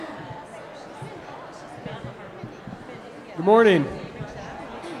Good morning.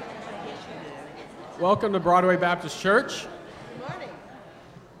 Welcome to Broadway Baptist Church. Good morning.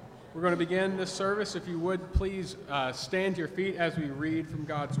 We're going to begin this service. If you would, please stand to your feet as we read from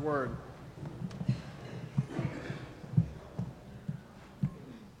God's Word.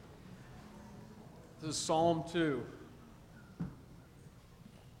 This is Psalm 2.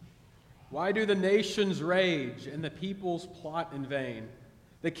 Why do the nations rage and the peoples plot in vain?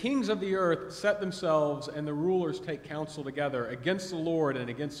 The kings of the earth set themselves, and the rulers take counsel together against the Lord and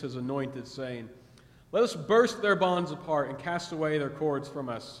against his anointed, saying, "Let us burst their bonds apart and cast away their cords from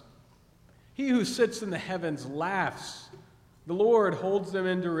us." He who sits in the heavens laughs. The Lord holds them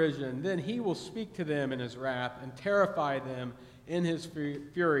in derision. Then he will speak to them in his wrath and terrify them in his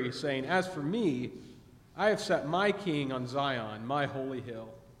fury, saying, "As for me, I have set my king on Zion, my holy hill.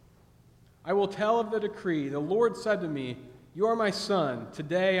 I will tell of the decree. The Lord said to me, 'You are my son.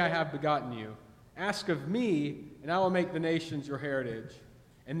 Today I have begotten you. Ask of me, and I will make the nations your heritage,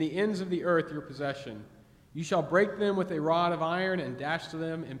 and the ends of the earth your possession. You shall break them with a rod of iron and dash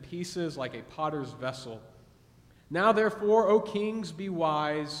them in pieces like a potter's vessel.' Now therefore, O kings, be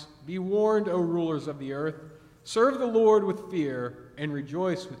wise. Be warned, O rulers of the earth. Serve the Lord with fear and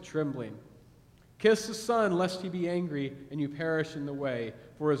rejoice with trembling. Kiss the Son, lest he be angry and you perish in the way,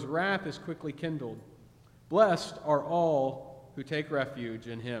 for his wrath is quickly kindled. Blessed are all who take refuge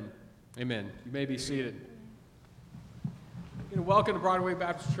in him." Amen. You may be seated. Welcome to Broadway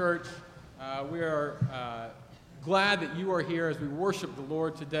Baptist Church. We are glad that you are here as we worship the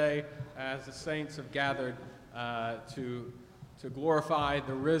Lord today, as the saints have gathered to glorify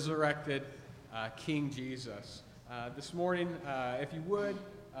the resurrected King Jesus. This morning, if you would,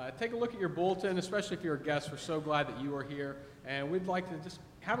 take a look at your bulletin, especially if you're a guest. We're so glad that you are here, and we'd like to just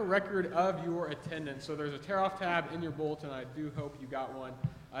have a record of your attendance. So there's a tear-off tab in your bulletin. I do hope you got one.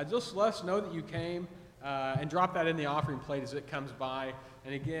 Just let us know that you came, and drop that in the offering plate as it comes by.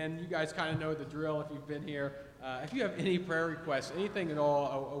 And again, you guys kind of know the drill if you've been here. If you have any prayer requests, anything at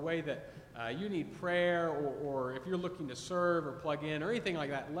all, a way that you need prayer, or if you're looking to serve or plug in or anything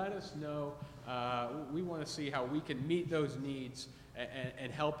like that, let us know. We want to see how we can meet those needs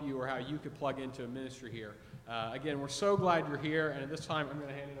and help you, or how you could plug into a ministry here. Again, we're so glad you're here, and at this time, I'm going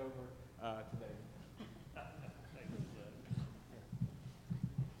to hand it over to David.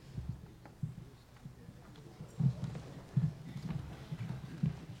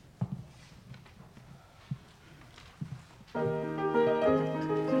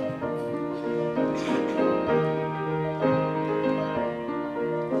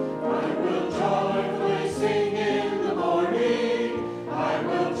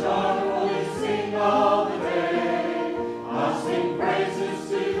 All the day, I'll sing praises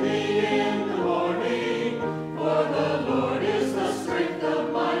to thee in the morning.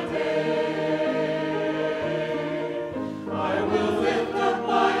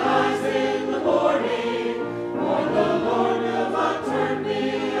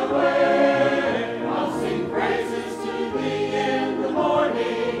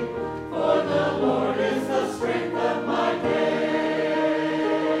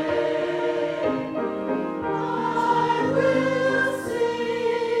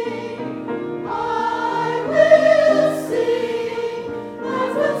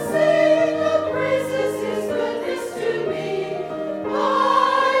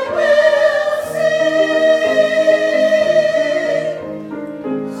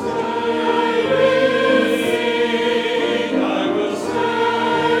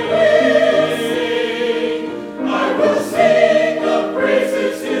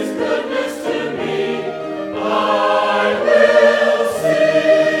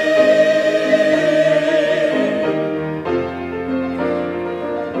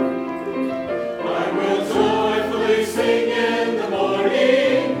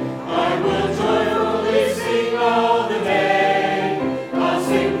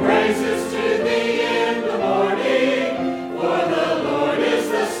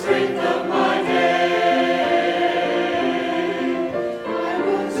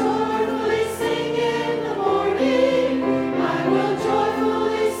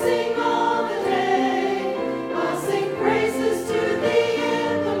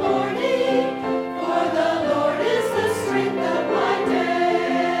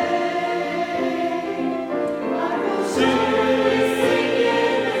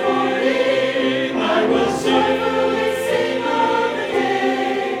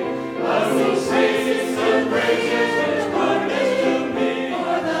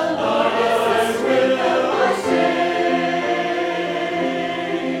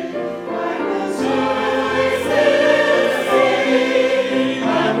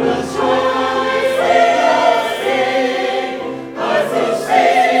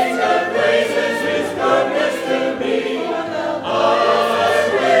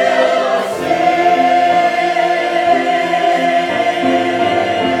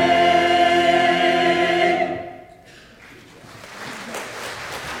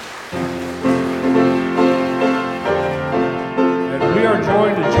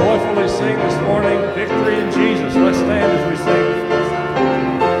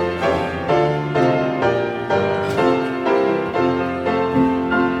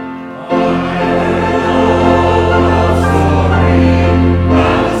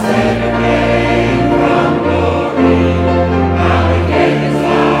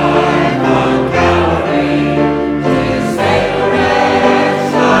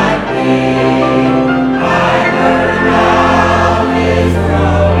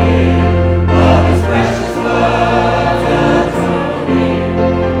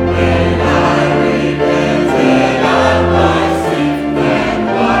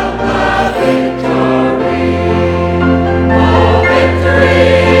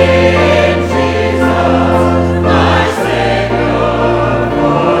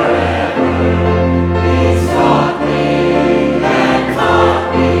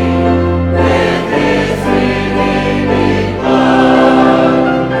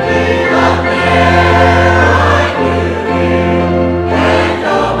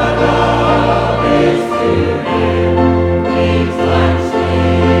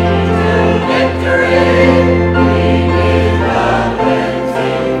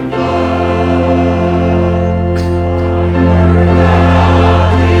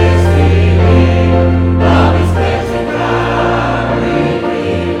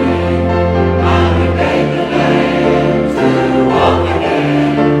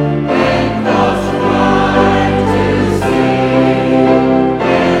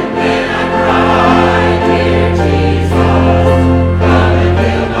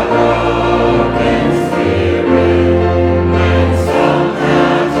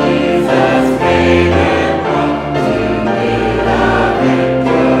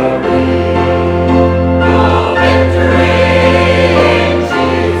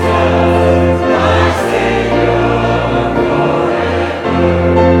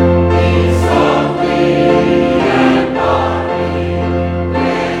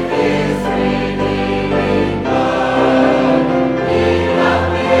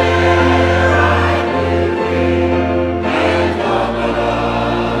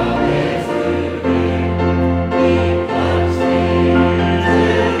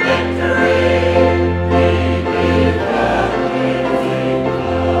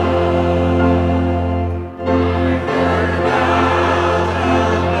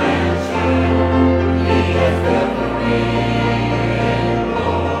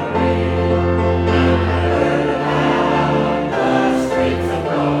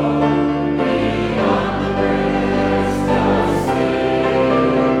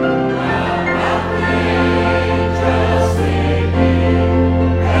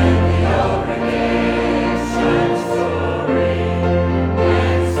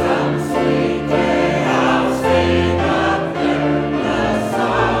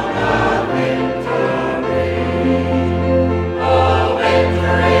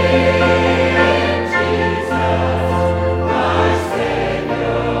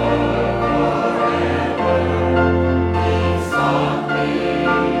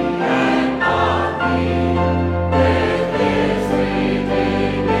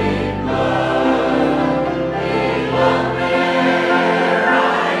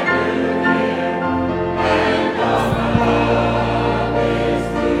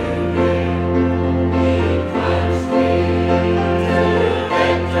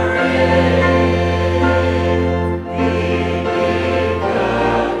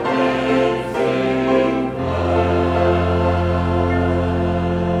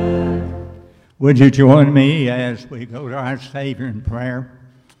 Would you join me as we go to our Savior in prayer?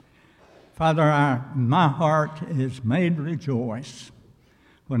 Father, my heart is made rejoice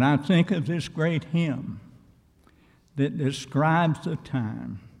when I think of this great hymn that describes the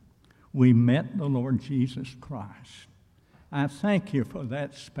time we met the Lord Jesus Christ. I thank you for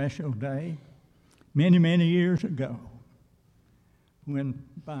that special day many, many years ago when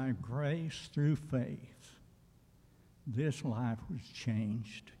by grace through faith this life was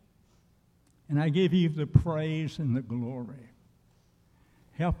changed. And I give you the praise and the glory.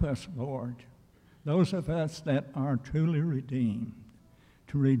 Help us, Lord, those of us that are truly redeemed,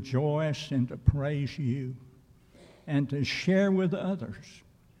 to rejoice and to praise you and to share with others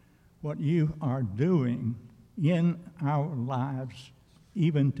what you are doing in our lives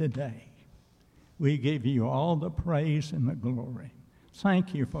even today. We give you all the praise and the glory.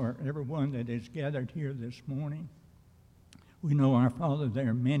 Thank you for everyone that is gathered here this morning. We know, our Father, there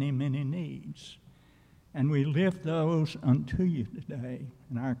are many, many needs. And we lift those unto you today.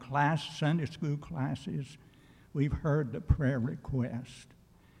 In our Sunday school classes, we've heard the prayer request.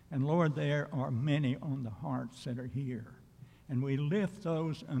 And Lord, there are many on the hearts that are here. And we lift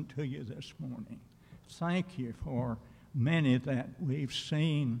those unto you this morning. Thank you for many that we've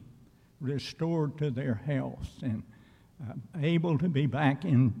seen restored to their health and able to be back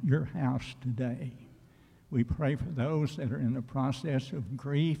in your house today. We pray for those that are in the process of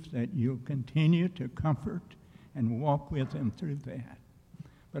grief, that you'll continue to comfort and walk with them through that.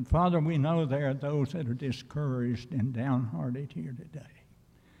 But Father, we know there are those that are discouraged and downhearted here today.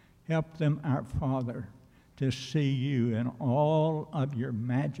 Help them, our Father, to see you in all of your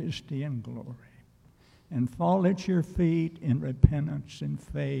majesty and glory, and fall at your feet in repentance and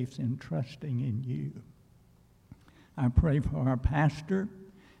faith and trusting in you. I pray for our pastor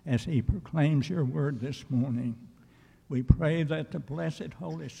as he proclaims your word this morning. We pray that the blessed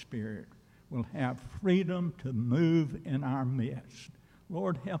Holy Spirit will have freedom to move in our midst.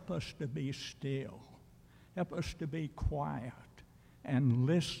 Lord, help us to be still. Help us to be quiet and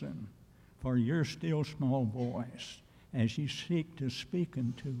listen for your still small voice as you seek to speak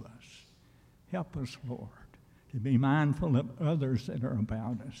unto us. Help us, Lord, to be mindful of others that are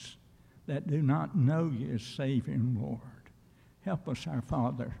about us that do not know you as Savior and Lord. Help us, our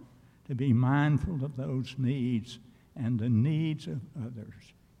Father, to be mindful of those needs and the needs of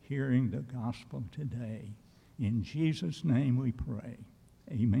others hearing the gospel today. In Jesus' name we pray.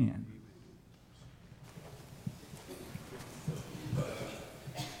 Amen.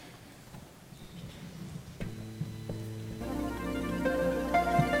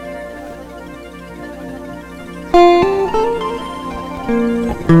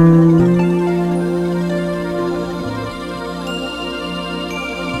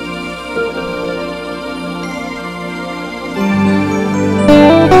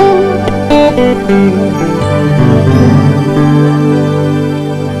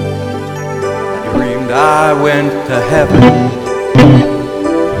 I went to heaven, you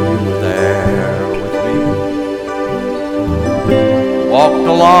were there with me. Walked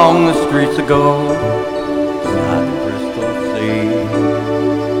along the streets of gold, beside the crystal sea.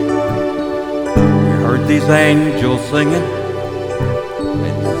 We heard these angels singing,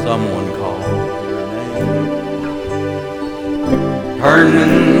 and someone called your name. Turned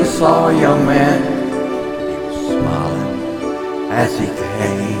and saw a young man, he was smiling as he came.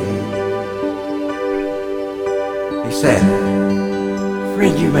 He said,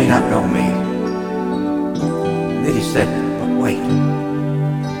 "Friend, you may not know me." And then he said, "But wait.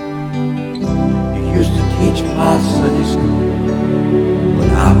 You used to teach my Sunday school when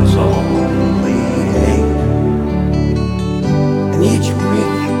I was only 8. And each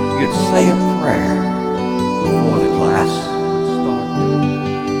week you'd say a prayer before the class would start.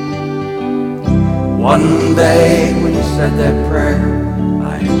 One day when you said that prayer, I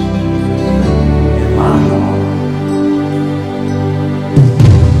asked Jesus in my heart.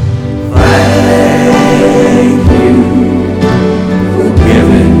 Thank you for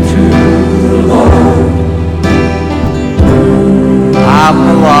giving to the Lord. I'm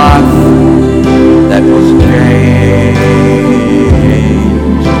the life that was changed.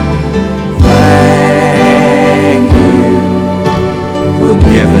 Thank you for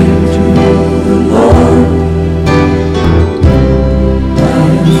giving to the Lord.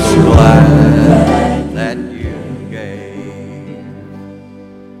 I'm so glad that you gave.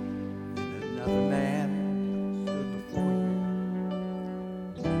 Another man stood before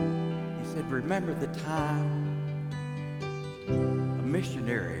you. He said, "Remember the time a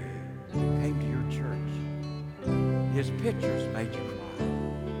missionary came to your church. His pictures made you cry.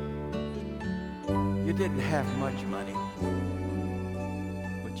 You didn't have much money,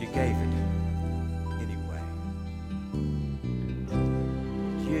 but you gave it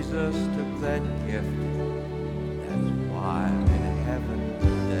Jesus took that gift. That's why I'm in heaven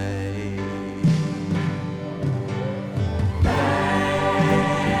today.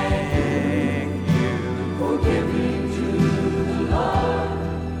 Thank you for giving to the Lord.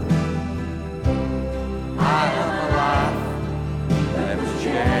 I am a life that was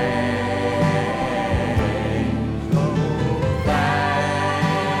changed. Oh,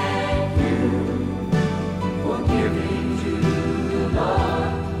 thank you for giving to the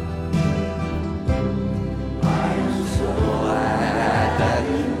Lord. I am so glad that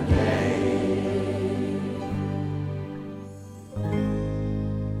you came.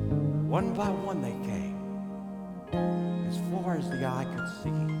 One by one they came, as far as the eye could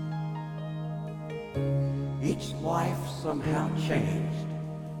see. Each life somehow changed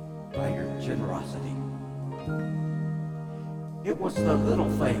by your generosity. It was the little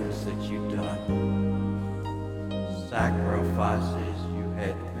things that you'd done, sacrifices you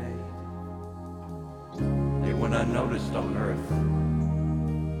had made. They went unnoticed on earth,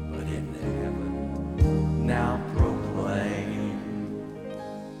 but in heaven now proclaimed.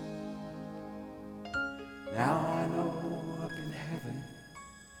 Now I know up in heaven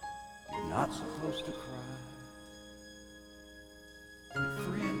you're not supposed to cry. But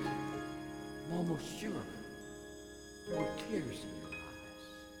friend, I'm almost sure there were tears in your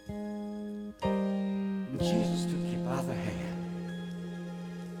eyes. And Jesus took you by the hand,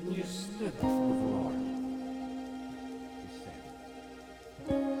 and you stood before the Lord. He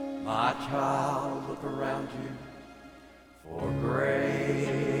said, my child, look around you, for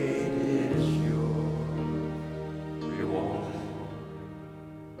great is your reward.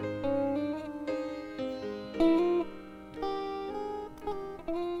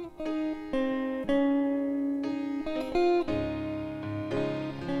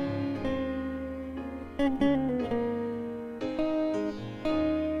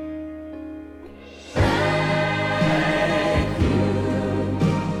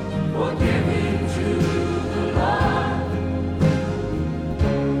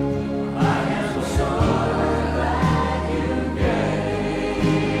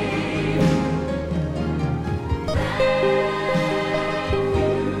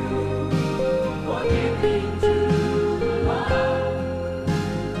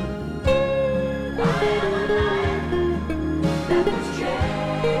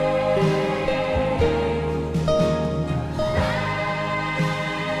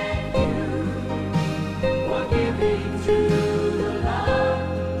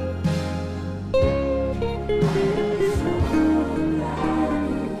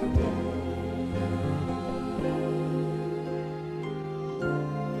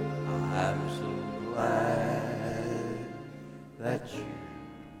 I'm so glad that you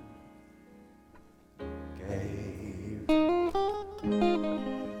gave.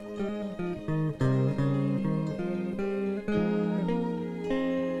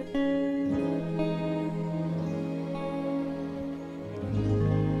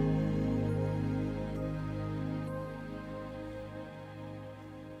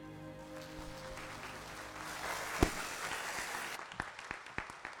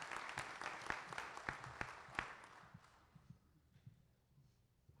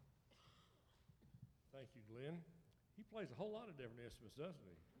 Thank you, Glenn. He plays a whole lot of different instruments, doesn't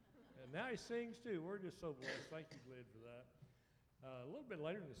he? And now he sings too. We're just so blessed. Thank you, Glenn, for that. A little bit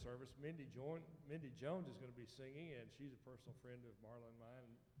later in the service, Mindy Jones is going to be singing, and she's a personal friend of Marla and mine.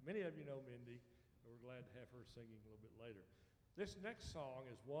 And many of you know Mindy, and we're glad to have her singing a little bit later. This next song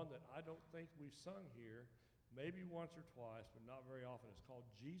is one that I don't think we've sung here, maybe once or twice, but not very often. It's called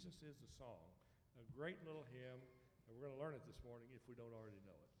Jesus is the Song, a great little hymn, and we're going to learn it this morning if we don't already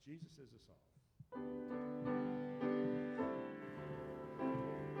know it. Jesus is the Song.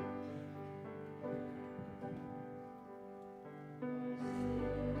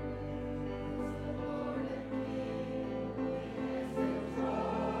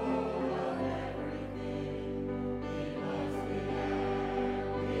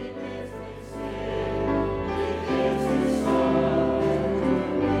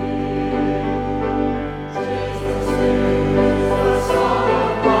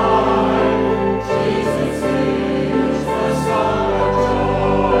 Jesus is the song.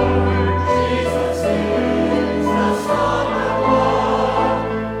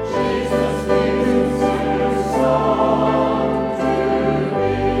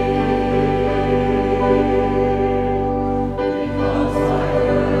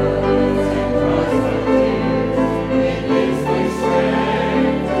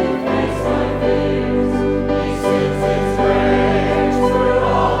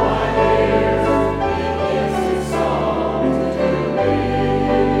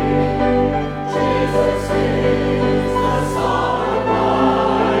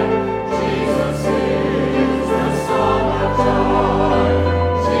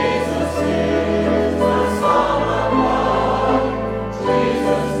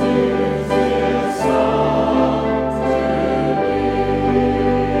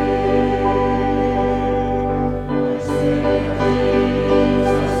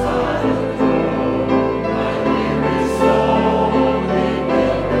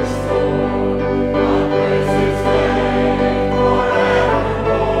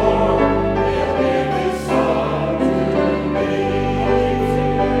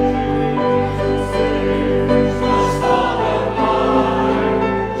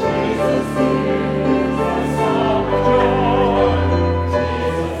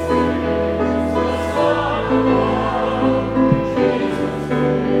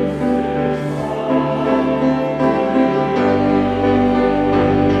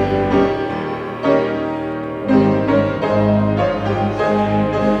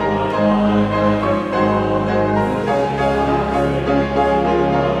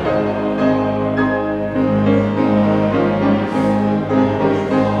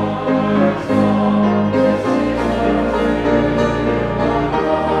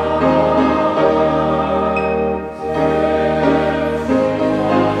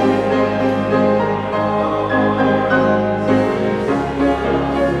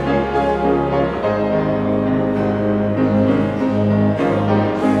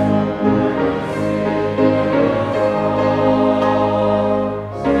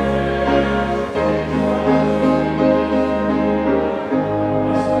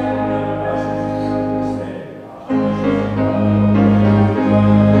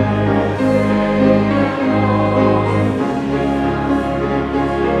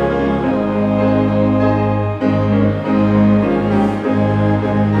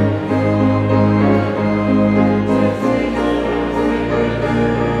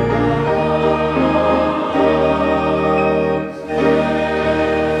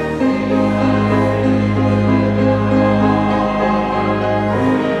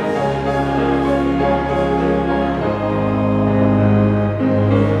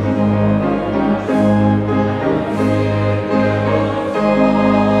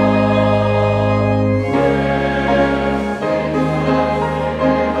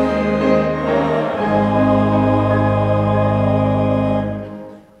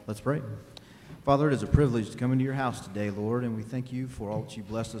 pray. Father, it is a privilege to come into your house today, Lord, and we thank you for all that you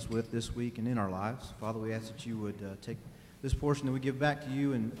blessed us with this week and in our lives. Father, we ask that you would take this portion that we give back to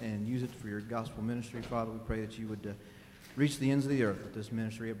you and use it for your gospel ministry. Father, we pray that you would reach the ends of the earth with this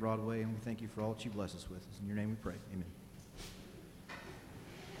ministry at Broadway, and we thank you for all that you bless us with. In your name we pray. Amen.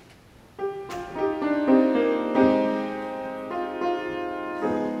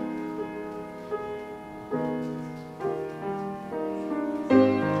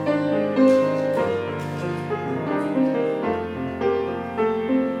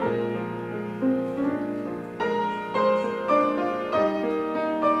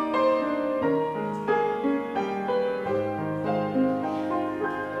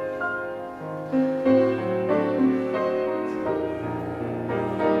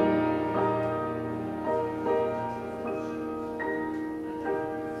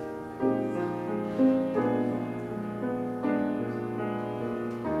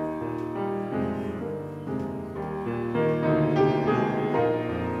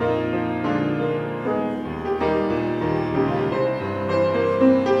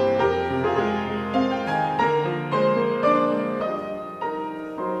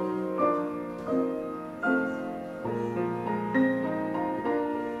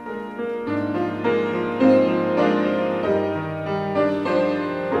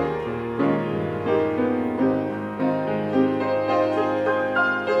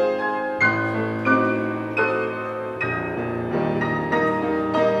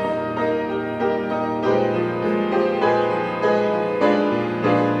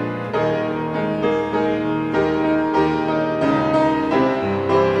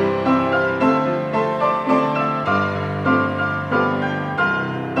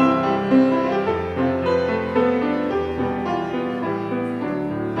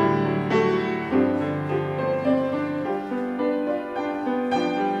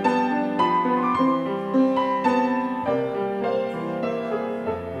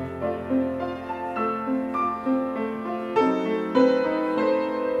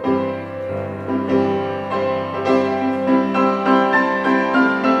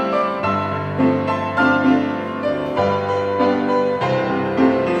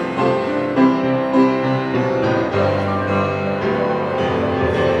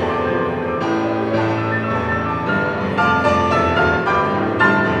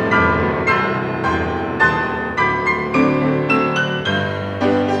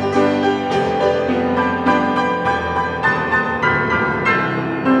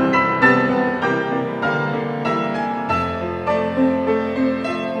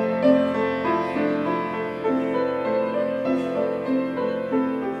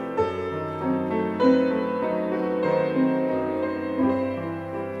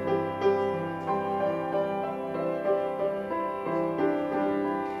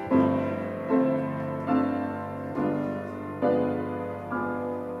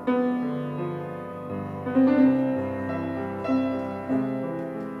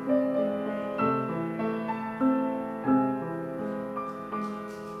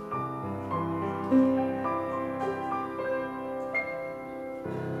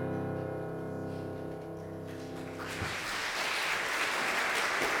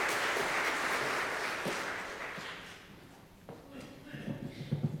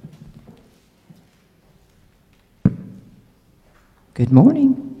 Good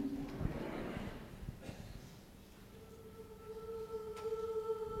morning.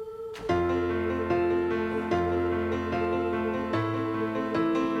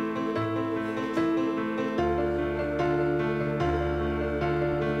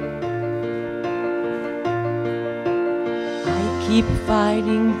 I keep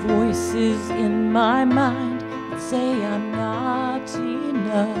fighting voices in my mind that say I'm not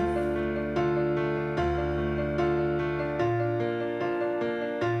enough.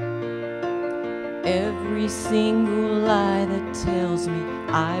 Every single lie that tells me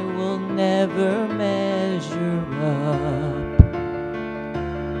I will never measure up.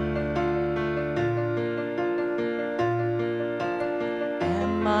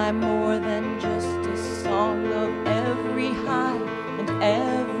 Am I more than just a song of every high and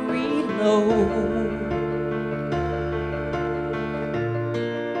every low?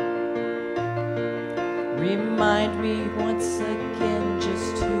 Remind me once again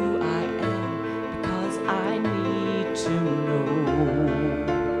just who I am, because I need to know.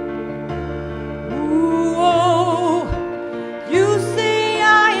 Ooh, oh, you say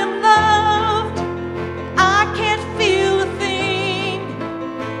I am loved, but I can't feel a thing.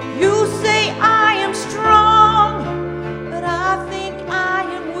 You say I am strong, but I think I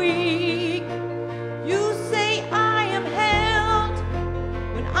am weak.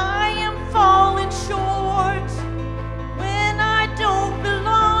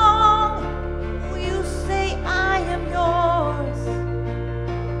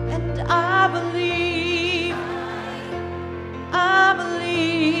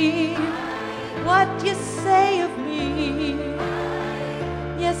 what you say of me.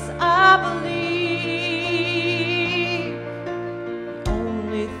 Yes, I believe. The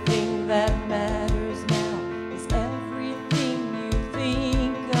only thing that matters now is everything you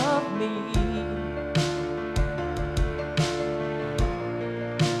think of me.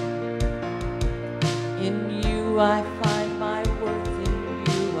 In you I find my worth, in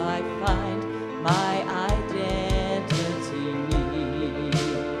you I find my identity.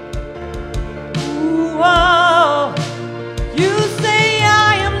 Ooh, oh, you say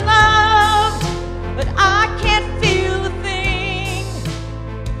I am loved, but I can't feel a thing.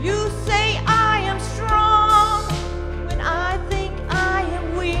 You say I am strong when I think I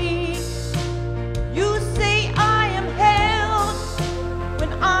am weak. You say I am held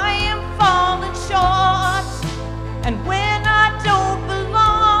when I am falling short, and when I don't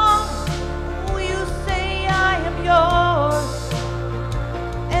belong, oh, you say I am yours.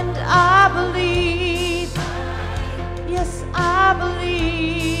 And I believe, yes, I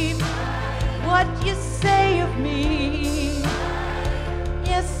believe what you say of me.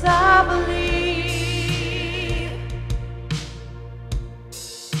 Yes, I believe.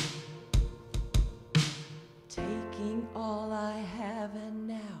 Taking all I have and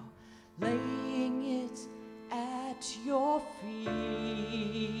now laying it at your feet.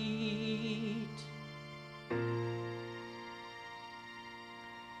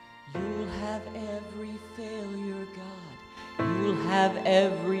 You'll have every failure, God. You'll have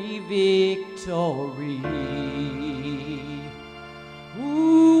every victory.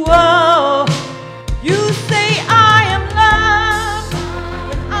 Ooh, oh, you say I am loved,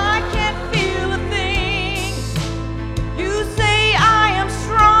 but I can't feel a thing. You say I am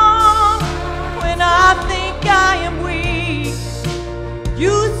strong when I think I am weak.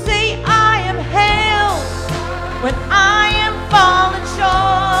 You say I am held when I am falling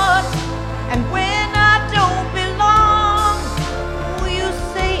short, and when I don't belong, oh, you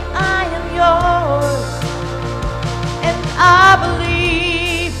say I am yours. And I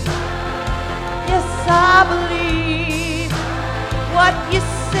believe, yes, I believe what you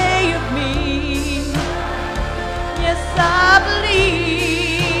say of me. Yes, I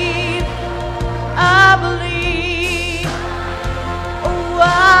believe, I believe, oh,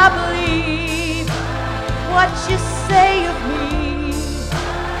 I believe what you say of me.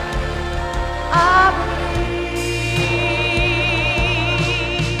 I believe.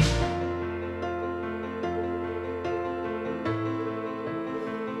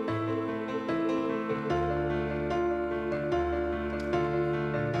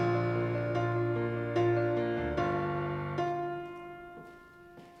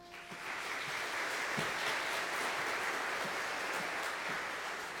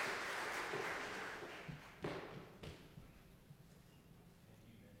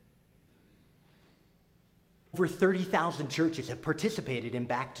 Over 30,000 churches have participated in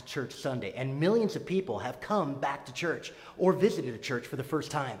Back to Church Sunday, and millions of people have come back to church or visited a church for the first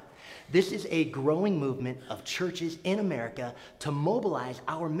time. This is a growing movement of churches in America to mobilize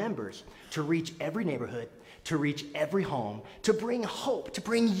our members to reach every neighborhood, to reach every home, to bring hope, to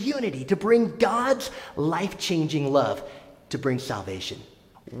bring unity, to bring God's life-changing love, to bring salvation.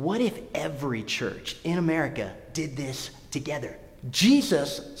 What if every church in America did this together?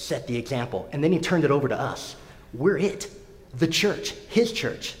 Jesus set the example, and then he turned it over to us. We're it, the church, his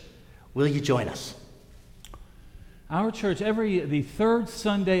church. Will you join us? Our church, the third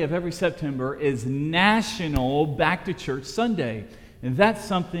Sunday of every September is National Back to Church Sunday. And that's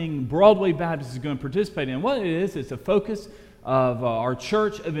something Broadway Baptist is going to participate in. What it is, it's a focus of our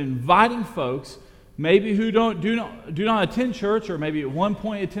church of inviting folks, maybe who do not attend church, or maybe at one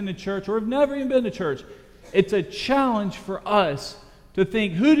point attended church, or have never even been to church. It's a challenge for us to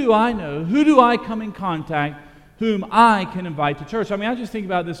think, who do I know? Who do I come in contact whom I can invite to church? I mean, I just think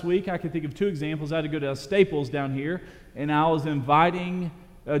about this week. I could think of two examples. I had to go to Staples down here, and I was inviting,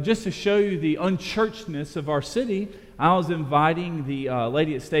 just to show you the unchurchedness of our city, I was inviting the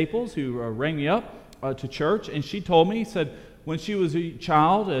lady at Staples who rang me up to church, and she told me, said, when she was a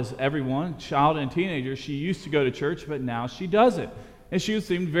child, as everyone, child and teenager, she used to go to church, but now she doesn't. And she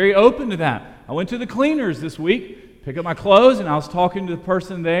seemed very open to that. I went to the cleaners this week, pick up my clothes, and I was talking to the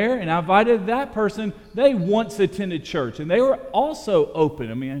person there, and I invited that person. They once attended church, and they were also open.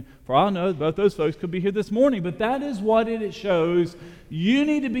 I mean, for all I know, both those folks could be here this morning, but that is what it shows. You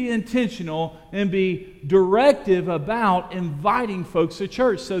need to be intentional and be directive about inviting folks to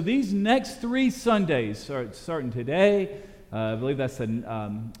church. So these next 3 Sundays, starting today, I believe that's the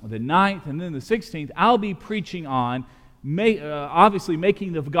 9th, and then the 16th, I'll be preaching on obviously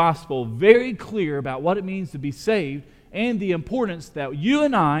making the gospel very clear about what it means to be saved and the importance that you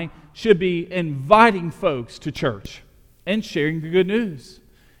and I should be inviting folks to church and sharing the good news.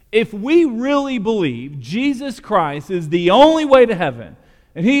 If we really believe Jesus Christ is the only way to heaven,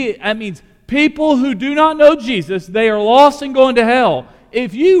 and that means people who do not know Jesus, they are lost and going to hell.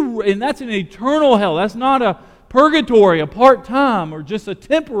 And that's an eternal hell. That's not a purgatory, a part-time, or just a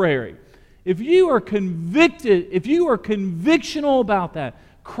temporary. If you are convicted, if you are convictional about that,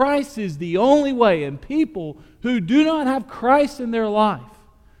 Christ is the only way, and people who do not have Christ in their life,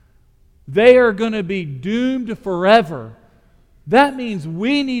 they are going to be doomed forever. That means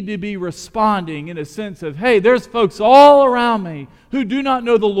we need to be responding in a sense of, hey, there's folks all around me who do not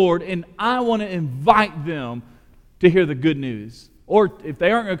know the Lord, and I want to invite them to hear the good news. Or if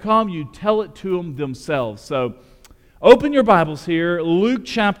they aren't going to come, you tell it to them themselves. So open your Bibles here, Luke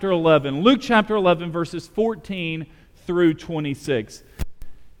chapter 11. Luke chapter 11, verses 14 through 26.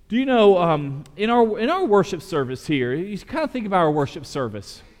 Do you know, in our worship service here, you kind of think about our worship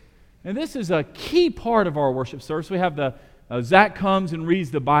service. And this is a key part of our worship service. We have Zach comes and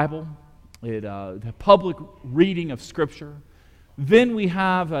reads the Bible, the public reading of Scripture. Then we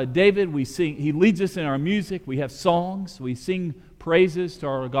have David, we sing. He leads us in our music. We have songs. We sing praises to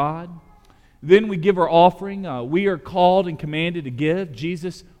our God. Then we give our offering. We are called and commanded to give.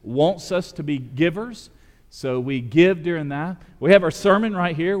 Jesus wants us to be givers, so we give during that. We have our sermon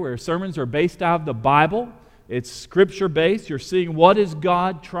right here, where sermons are based out of the Bible. It's Scripture-based. You're seeing what is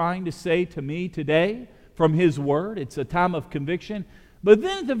God trying to say to me today from His Word. It's a time of conviction. But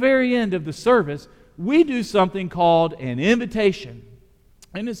then at the very end of the service, we do something called an invitation.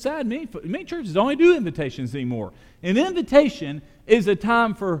 And it's sad, many churches don't do invitations anymore. An invitation is a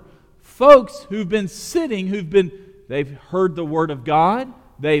time for folks who've been sitting, they've heard the Word of God,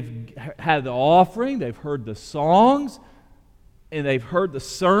 they've had the offering, they've heard the songs, and they've heard the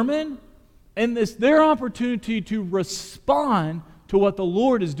sermon, and it's their opportunity to respond to what the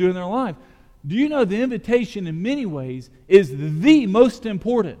Lord is doing in their life. Do you know the invitation in many ways is the most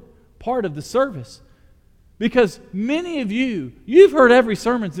important part of the service? Because many of you've heard every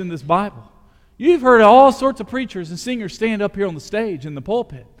sermon in this Bible. You've heard all sorts of preachers and singers stand up here on the stage in the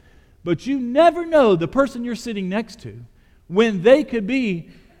pulpit. But you never know the person you're sitting next to when they could be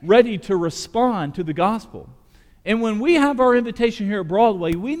ready to respond to the gospel. And when we have our invitation here at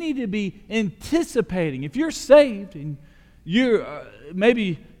Broadway, we need to be anticipating. If you're saved and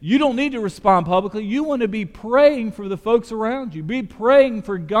maybe you don't need to respond publicly, you want to be praying for the folks around you. Be praying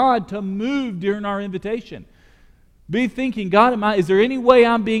for God to move during our invitation. Be thinking, God, is there any way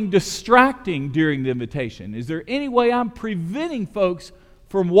I'm being distracting during the invitation? Is there any way I'm preventing folks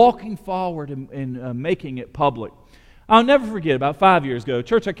from walking forward and making it public? I'll never forget, about 5 years ago,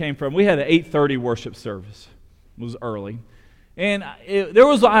 church I came from, we had an 8:30 worship service. It was early. And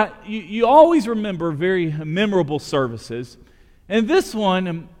you always remember very memorable services. And this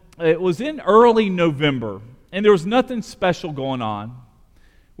one, it was in early November, and there was nothing special going on.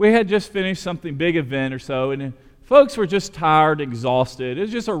 We had just finished something big event or so, and folks were just tired, exhausted. It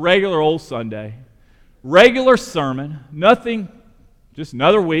was just a regular old Sunday. Regular sermon, nothing, just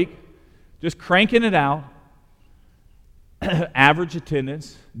another week, just cranking it out. Average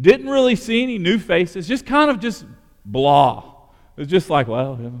attendance. Didn't really see any new faces, just kind of just blah. It was just like,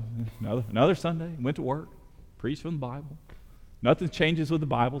 well, another Sunday, went to work, preached from the Bible. Nothing changes with the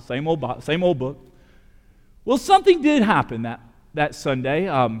Bible, same old book. Well, something did happen that Sunday.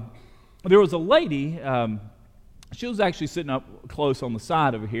 There was a lady, she was actually sitting up close on the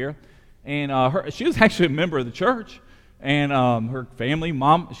side over here, and she was actually a member of the church, and her family,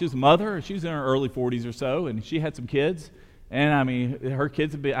 mom, she was a mother, she was in her early 40s or so, and she had some kids, and her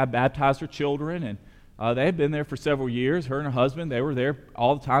kids had baptized her children, and they had been there for several years. Her and her husband, they were there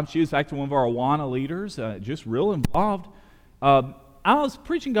all the time. She was actually one of our Awana leaders, just real involved. I was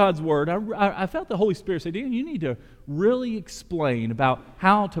preaching God's Word. I felt the Holy Spirit say, Dan, you need to really explain about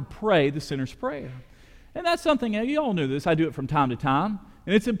how to pray the sinner's prayer. And that's something, you all know this, I do it from time to time,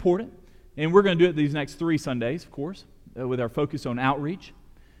 and it's important. And we're going to do it these next 3 Sundays, of course, with our focus on outreach.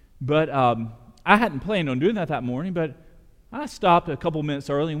 But I hadn't planned on doing that morning, but I stopped a couple minutes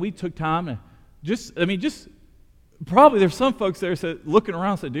early, and we took time to probably there's some folks there looking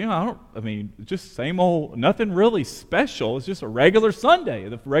around and said, just same old, nothing really special. It's just a regular Sunday.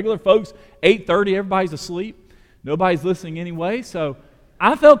 The regular folks, 8:30, everybody's asleep. Nobody's listening anyway. So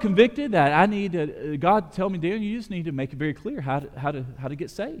I felt convicted that I need to, God tell me, Dan, you just need to make it very clear how to get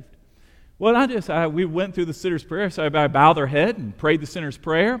saved. Well, we went through the sinner's prayer, so everybody bowed their head and prayed the sinner's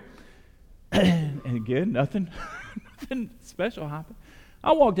prayer. And again, nothing special happened.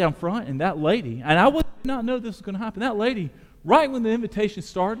 I walked down front, and that lady, and I did not know this was going to happen, that lady, right when the invitation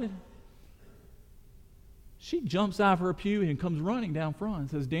started, she jumps out of her pew and comes running down front and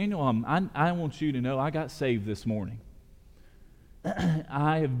says, Daniel, I want you to know I got saved this morning.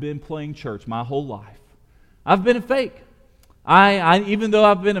 I have been playing church my whole life. I've been a fake. Even though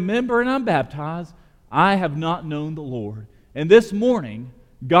I've been a member and I'm baptized, I have not known the Lord. And this morning,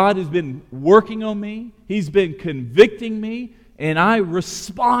 God has been working on me. He's been convicting me. And I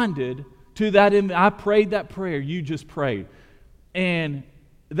responded to that. I prayed that prayer you just prayed. And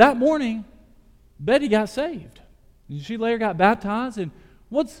that morning, Betty got saved. She later got baptized. And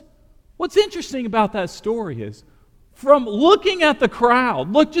what's interesting about that story is, from looking at the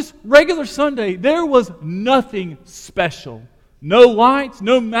crowd, look, just regular Sunday, there was nothing special. No lights,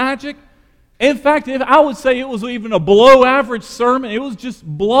 no magic. In fact, I would say it was even a below average sermon. It was just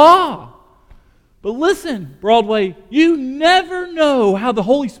blah. But listen, Broadway, you never know how the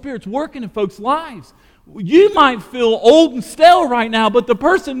Holy Spirit's working in folks' lives. You might feel old and stale right now, but the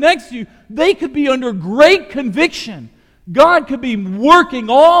person next to you, they could be under great conviction. God could be working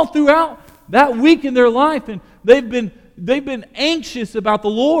all throughout that week in their life, and they've been anxious about the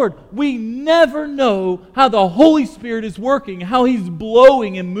Lord. We never know how the Holy Spirit is working, how He's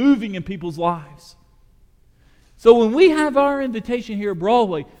blowing and moving in people's lives. So when we have our invitation here at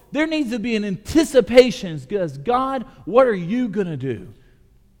Broadway, there needs to be an anticipation because, God, what are you going to do?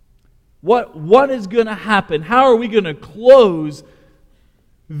 What is going to happen? How are we going to close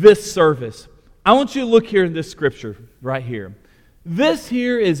this service? I want you to look here in this scripture right here. This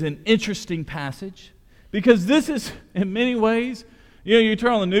here is an interesting passage because this is, in many ways, you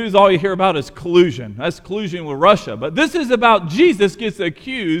turn on the news, all you hear about is collusion. That's collusion with Russia. But this is about Jesus gets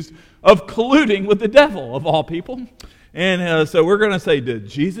accused of colluding with the devil, of all people. And so we're going to say, did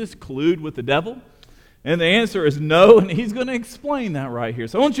Jesus collude with the devil? And the answer is no, and he's going to explain that right here.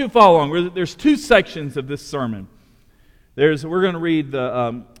 So I want you to follow along. There's two sections of this sermon. We're going to read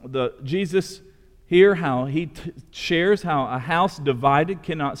the Jesus here, how he shares how a house divided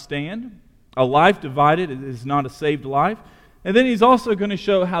cannot stand. A life divided is not a saved life. And then he's also going to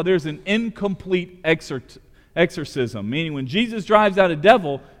show how there's an incomplete exorcism, meaning when Jesus drives out a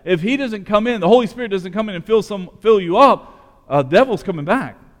devil, if he doesn't come in, the Holy Spirit doesn't come in and fill you up, the devil's coming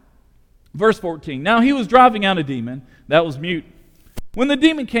back. Verse 14, now he was driving out a demon that was mute. When the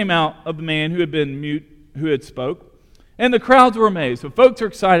demon came out of the man who had been mute, who had spoke, and the crowds were amazed. So folks are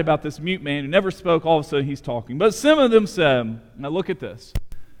excited about this mute man who never spoke, all of a sudden he's talking. But some of them said, now look at this.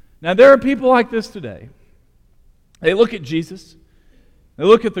 Now there are people like this today. They look at Jesus, they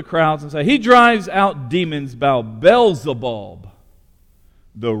look at the crowds and say, he drives out demons by Beelzebub,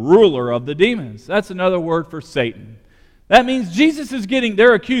 the ruler of the demons. That's another word for Satan. That means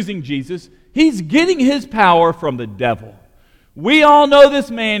they're accusing Jesus, he's getting his power from the devil. We all know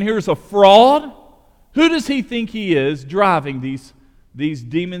this man here is a fraud. Who does he think he is driving these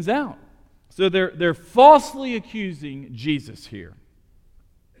demons out? So they're falsely accusing Jesus here.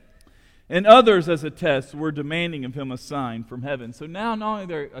 And others, as a test, were demanding of him a sign from heaven. So now not only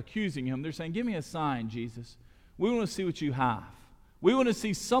they're accusing him, they're saying, give me a sign, Jesus. We want to see what you have. We want to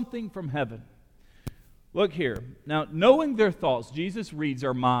see something from heaven. Look here. Now, knowing their thoughts, Jesus reads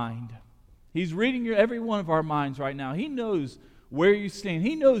our mind. He's reading every one of our minds right now. He knows where you stand.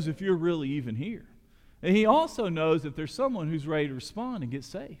 He knows if you're really even here. And he also knows if there's someone who's ready to respond and get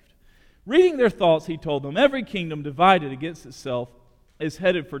saved. Reading their thoughts, he told them, every kingdom divided against itself is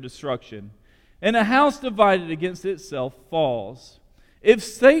headed for destruction, and a house divided against itself falls. If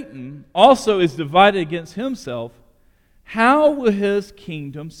Satan also is divided against himself, how will his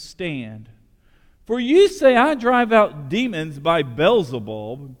kingdom stand? For you say, I drive out demons by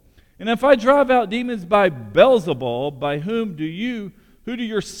Beelzebub, and if I drive out demons by Beelzebub, by who do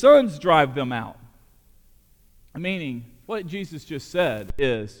your sons drive them out? Meaning, what Jesus just said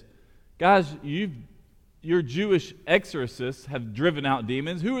is, guys, your Jewish exorcists have driven out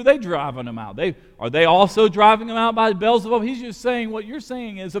demons. Who are they driving them out? Are they also driving them out by Beelzebub? He's just saying what you're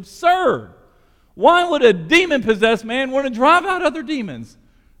saying is absurd. Why would a demon-possessed man want to drive out other demons?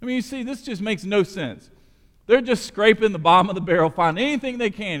 I mean, you see, this just makes no sense. They're just scraping the bottom of the barrel, finding anything they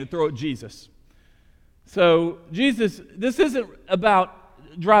can to throw at Jesus. So, this isn't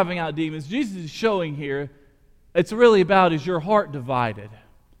about driving out demons. Jesus is showing here, it's really about, is your heart divided?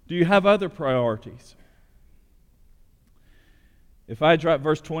 Do you have other priorities? If I drop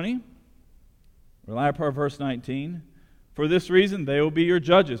verse 20, or latter part of verse 19, for this reason they will be your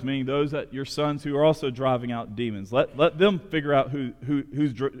judges, meaning those that your sons who are also driving out demons. Let them figure out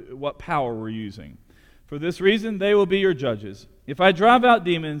what power we're using. For this reason they will be your judges. If I drive out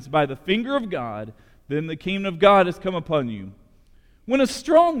demons by the finger of God, then the kingdom of God has come upon you. When a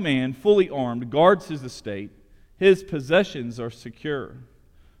strong man, fully armed, guards his estate, his possessions are secure.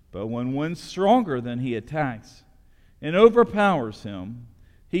 But when one's stronger than he attacks and overpowers him,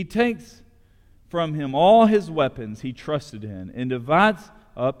 he takes from him all his weapons he trusted in and divides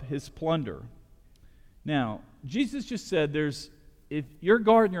up his plunder. Now, Jesus just said if you're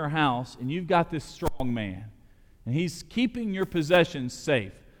guarding your house and you've got this strong man and he's keeping your possessions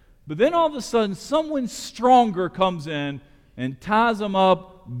safe, but then all of a sudden someone stronger comes in and ties him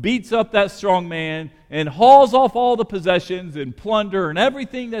up, beats up that strong man, and hauls off all the possessions and plunder and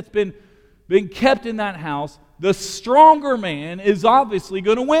everything that's been kept in that house, the stronger man is obviously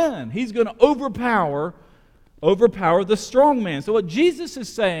going to win. He's going to overpower the strong man. So what Jesus is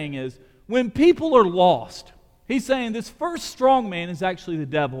saying is, when people are lost, he's saying this first strong man is actually the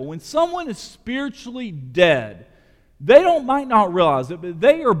devil. When someone is spiritually dead, they might not realize it, but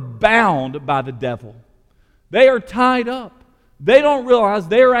they are bound by the devil. They are tied up. They don't realize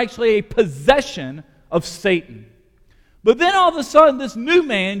they are actually a possession of Satan. But then all of a sudden, this new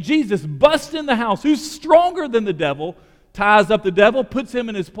man, Jesus, busts in the house, who's stronger than the devil, ties up the devil, puts him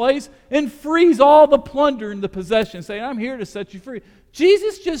in his place, and frees all the plunder and the possession, saying, I'm here to set you free.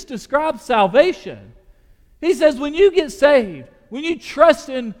 Jesus just describes salvation. He says, when you get saved, when you trust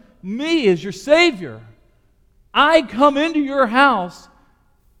in me as your Savior, I come into your house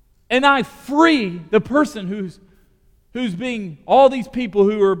and I free the person who's being, all these people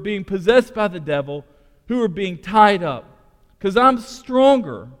who are being possessed by the devil, who are being tied up. Because I'm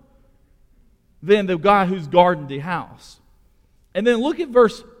stronger than the guy who's guarding the house. And then look at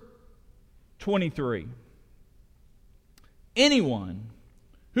verse 23. Anyone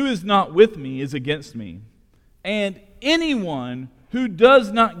who is not with me is against me, and anyone who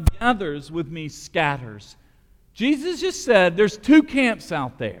does not gathers with me scatters. Jesus just said there's two camps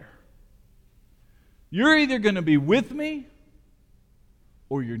out there. You're either going to be with me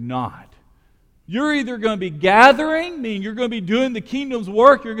or you're not. You're either going to be gathering, meaning you're going to be doing the kingdom's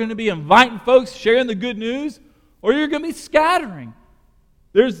work, you're going to be inviting folks, sharing the good news, or you're going to be scattering.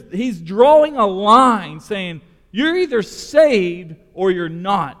 He's drawing a line saying, you're either saved or you're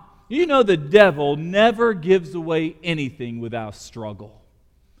not. You know the devil never gives away anything without struggle.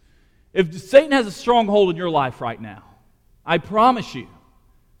 If Satan has a stronghold in your life right now, I promise you,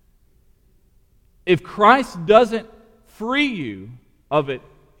 if Christ doesn't free you of it,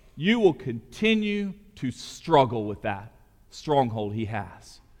 you will continue to struggle with that stronghold he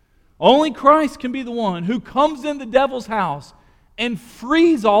has. Only Christ can be the one who comes in the devil's house and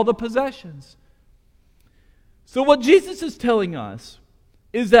frees all the possessions. So what Jesus is telling us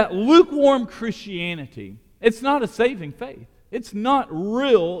is that lukewarm Christianity, it's not a saving faith. It's not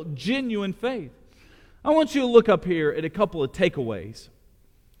real, genuine faith. I want you to look up here at a couple of takeaways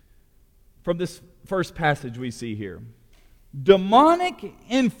from this first passage we see here. Demonic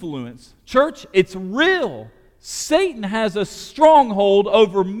influence. Church, it's real. Satan has a stronghold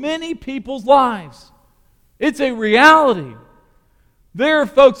over many people's lives. It's a reality. There are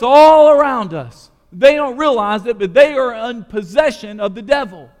folks all around us. They don't realize it, but they are in possession of the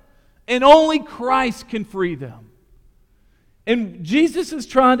devil. And only Christ can free them. And Jesus is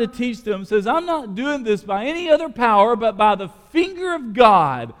trying to teach them, says, I'm not doing this by any other power, but by the finger of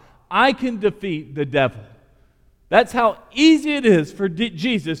God, I can defeat the devil. That's how easy it is for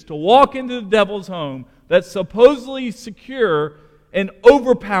Jesus to walk into the devil's home that's supposedly secure and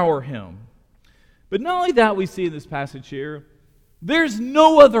overpower him. But not only that we see in this passage here, there's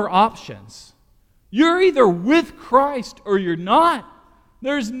no other options. You're either with Christ or you're not.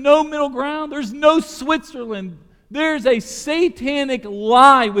 There's no middle ground. There's no Switzerland. There's a satanic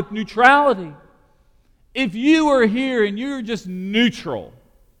lie with neutrality. If you are here and you're just neutral,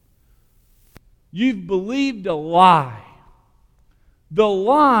 you've believed a lie. The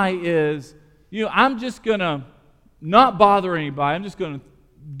lie is, I'm just going to not bother anybody. I'm just going to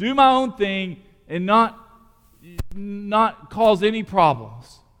do my own thing and not cause any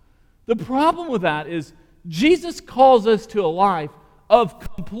problems. The problem with that is Jesus calls us to a life of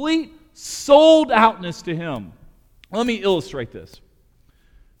complete sold outness to Him. Let me illustrate this.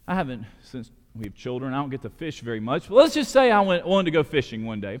 Since we have children, I don't get to fish very much. But let's just say I wanted to go fishing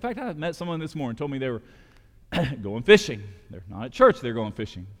one day. In fact, I met someone this morning told me they were going fishing. They're not at church, they're going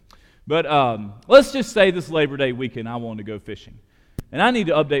fishing. But let's just say this Labor Day weekend I wanted to go fishing. And I need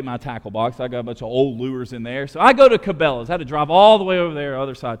to update my tackle box. I got a bunch of old lures in there. So I go to Cabela's. I had to drive all the way over there,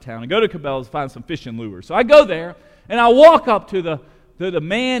 other side of town, and go to Cabela's to find some fishing lures. So I go there, and I walk up to the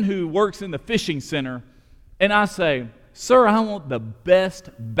man who works in the fishing center, and I say, Sir, I want the best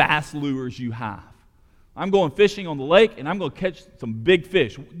bass lures you have. I'm going fishing on the lake, and I'm going to catch some big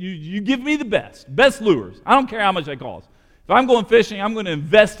fish. You give me the best lures. I don't care how much they cost. If I'm going fishing, I'm going to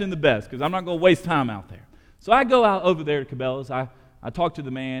invest in the best because I'm not going to waste time out there. So I go out over there to Cabela's. I I talked to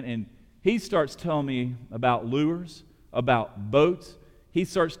the man, and he starts telling me about lures, about boats. He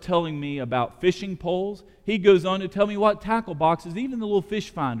starts telling me about fishing poles. He goes on to tell me what tackle boxes, even the little fish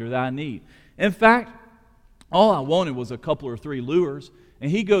finder that I need. In fact, all I wanted was a couple or three lures, and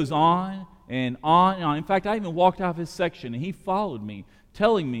he goes on and on and on. In fact, I even walked out of his section, and he followed me,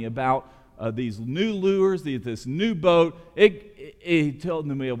 telling me about these new lures, this new boat. He told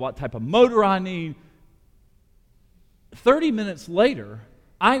me what type of motor I need. 30 minutes later,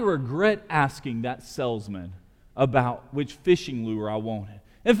 I regret asking that salesman about which fishing lure I wanted.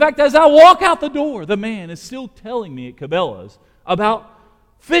 In fact, as I walk out the door, the man is still telling me at Cabela's about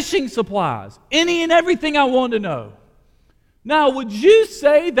fishing supplies, any and everything I wanted to know. Now, would you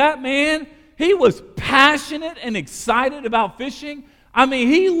say that man, he was passionate and excited about fishing? I mean,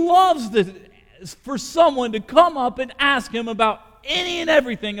 he loves for someone to come up and ask him about any and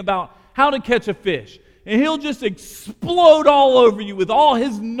everything about how to catch a fish. And he'll just explode all over you with all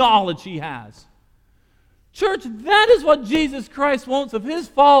his knowledge he has. Church, that is what Jesus Christ wants of his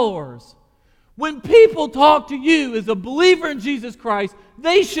followers. When people talk to you as a believer in Jesus Christ,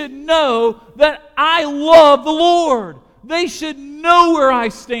 they should know that I love the Lord. They should know where I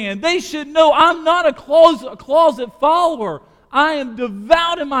stand. They should know I'm not a closet follower. I am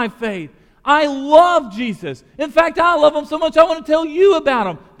devout in my faith. I love Jesus. In fact, I love him so much I want to tell you about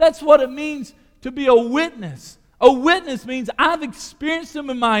him. That's what it means to be a witness. A witness means I've experienced him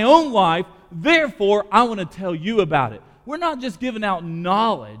in my own life, therefore I want to tell you about it. We're not just giving out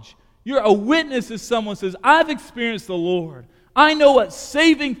knowledge. A witness is someone who says, I've experienced the Lord. I know what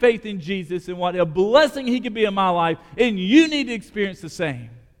saving faith in Jesus and what a blessing he can be in my life, and you need to experience the same.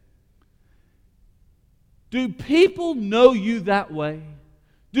 Do people know you that way?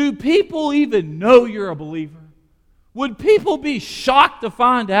 Do people even know you're a believer? Would people be shocked to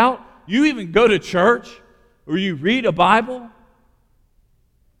find out you even go to church or you read a Bible?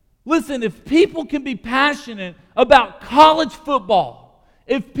 Listen, if people can be passionate about college football,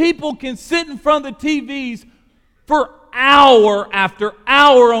 if people can sit in front of the TVs for hour after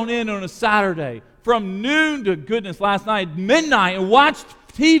hour on end on a Saturday, from noon to goodness last night, midnight, and watch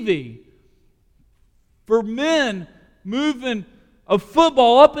TV, for men moving a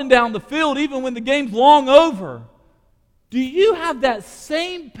football up and down the field even when the game's long over, do you have that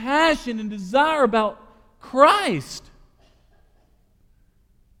same passion and desire about Christ?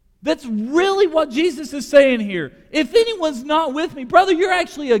 That's really what Jesus is saying here. If anyone's not with me, brother, you're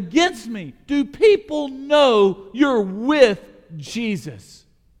actually against me. Do people know you're with Jesus?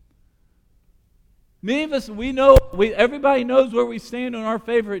 Many of us, everybody knows where we stand on our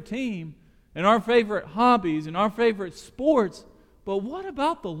favorite team and our favorite hobbies and our favorite sports. But what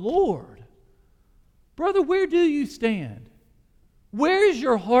about the Lord? Brother, where do you stand? Where is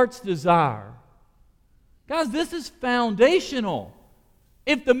your heart's desire? Guys, this is foundational.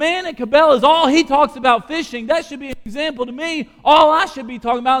 If the man at Cabela's, all he talks about fishing, that should be an example to me. All I should be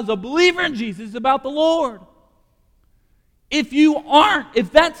talking about as a believer in Jesus is about the Lord. If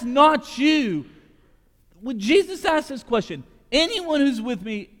that's not you, when Jesus asked this question, anyone who's with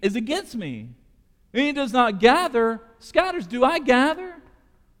me is against me. And he does not gather, scatters. Do I gather?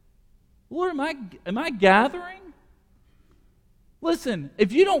 Lord, am I gathering? Listen,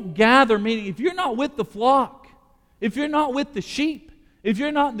 if you don't gather, meaning if you're not with the flock, if you're not with the sheep, if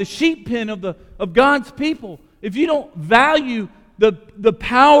you're not in the sheep pen of God's people, if you don't value the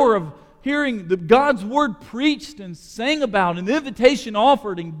power of hearing God's word preached and sang about and the invitation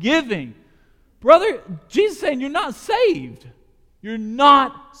offered and giving, brother, Jesus is saying you're not saved. You're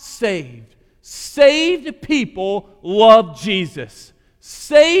not saved. Saved people love Jesus.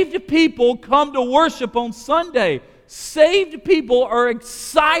 Saved people come to worship on Sunday. Saved people are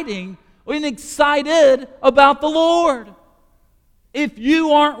excited about the Lord. If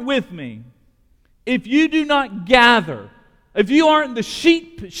you aren't with me, if you do not gather, if you aren't in the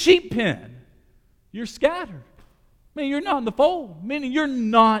sheep pen, you're scattered. Meaning you're not in the fold. Meaning you're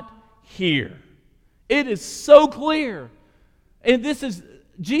not here. It is so clear. And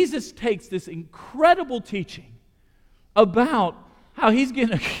Jesus takes this incredible teaching about how he's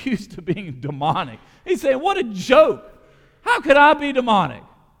getting accused of being demonic. He's saying, what a joke. How could I be demonic?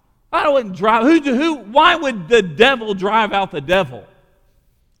 I wouldn't drive. Why would the devil drive out the devil?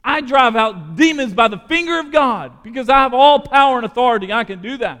 I drive out demons by the finger of God because I have all power and authority. I can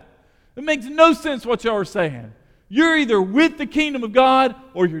do that. It makes no sense what y'all are saying. You're either with the kingdom of God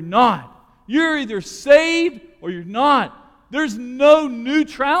or you're not. You're either saved or you're not. There's no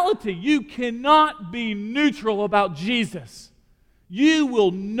neutrality. You cannot be neutral about Jesus. You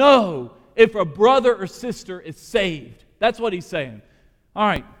will know if a brother or sister is saved. That's what he's saying. All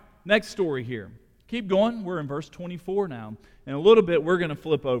right, next story here. Keep going. We're in verse 24 now. In a little bit, we're going to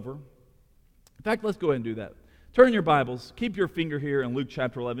flip over. In fact, let's go ahead and do that. Turn your Bibles. Keep your finger here in Luke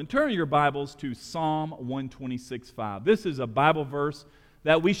chapter 11. Turn your Bibles to Psalm 126:5. This is a Bible verse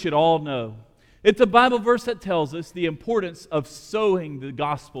that we should all know. It's a Bible verse that tells us the importance of sowing the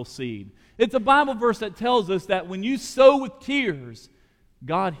gospel seed. It's a Bible verse that tells us that when you sow with tears,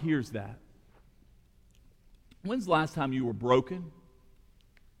 God hears that. When's the last time you were broken?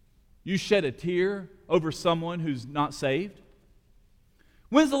 You shed a tear over someone who's not saved?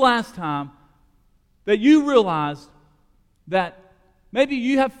 When's the last time that you realized that maybe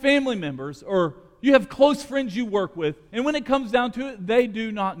you have family members or you have close friends you work with, and when it comes down to it, they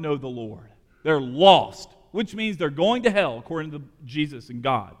do not know the Lord? They're lost, which means they're going to hell according to Jesus and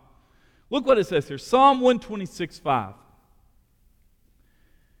God. Look what it says here. Psalm 126:5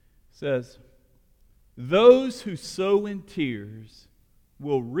 says, "Those who sow in tears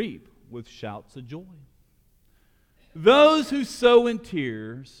will reap with shouts of joy." Those who sow in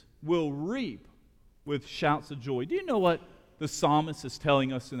tears will reap with shouts of joy. Do you know what the psalmist is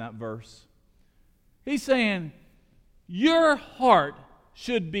telling us in that verse? He's saying, your heart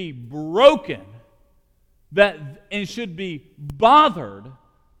should be broken and should be bothered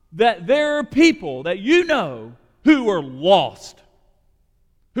that there are people that you know who are lost,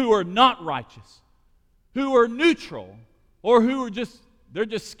 who are not righteous, who are neutral, or who are they're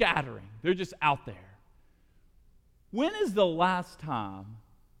just scattering. They're just out there. When is the last time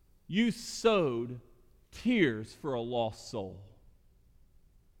you sowed tears for a lost soul?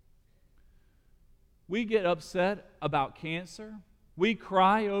 We get upset about cancer. We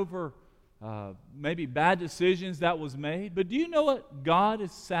cry over maybe bad decisions that was made. But do you know what God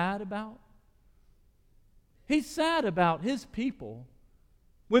is sad about? He's sad about His people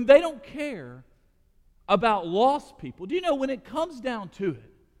when they don't care about lost people. Do you know when it comes down to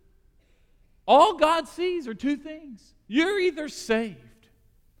it, all God sees are two things. You're either saved,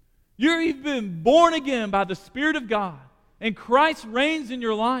 you're either been born again by the Spirit of God, and Christ reigns in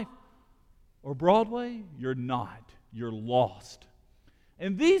your life, or Broadway, you're not. You're lost.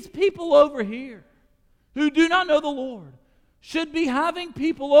 And these people over here who do not know the Lord should be having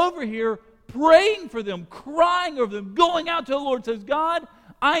people over here praying for them, crying over them, going out to the Lord, says, God,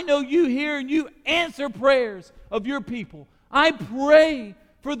 I know you hear and you answer prayers of your people. I pray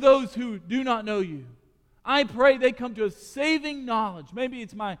for those who do not know you. I pray they come to a saving knowledge. Maybe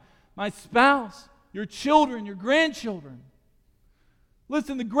it's my spouse, your children, your grandchildren.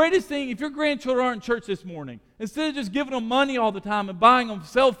 Listen, the greatest thing, if your grandchildren aren't in church this morning, instead of just giving them money all the time and buying them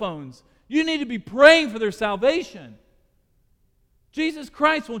cell phones, you need to be praying for their salvation. Jesus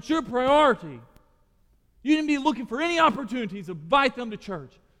Christ wants your priority. You need to be looking for any opportunities to invite them to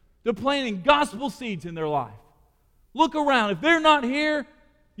church, to planting gospel seeds in their life. Look around. If they're not here,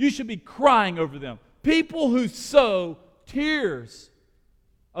 you should be crying over them. People who sow tears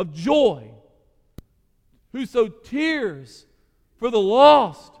of joy, who sow tears for the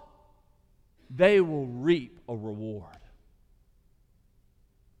lost, they will reap a reward.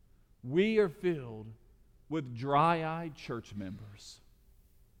 We are filled with dry-eyed church members.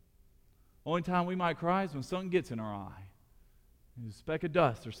 Only time we might cry is when something gets in our eye. A speck of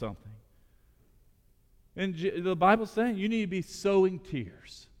dust or something. And the Bible's saying you need to be sowing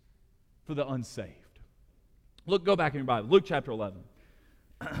tears for the unsaved. Go back in your Bible. Luke chapter 11.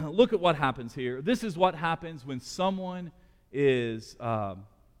 Look at what happens here. This is what happens when someone is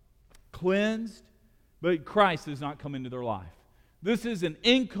cleansed, but Christ does not come into their life. This is an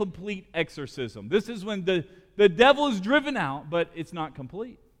incomplete exorcism. This is when the devil is driven out, but it's not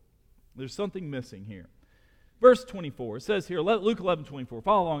complete. There's something missing here. Verse 24, it says here, Luke 11:24.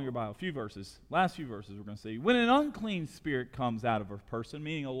 Follow along in your Bible, a few verses. Last few verses we're going to see. When an unclean spirit comes out of a person,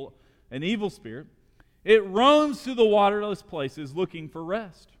 meaning an evil spirit, it roams through the waterless places looking for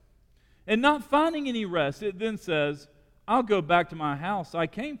rest. And not finding any rest, it then says, I'll go back to my house I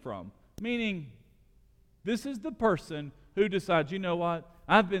came from. Meaning, this is the person who decides, you know what?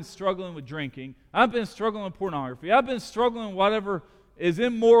 I've been struggling with drinking. I've been struggling with pornography. I've been struggling with whatever is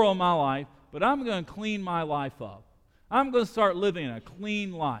immoral in my life, but I'm going to clean my life up. I'm going to start living a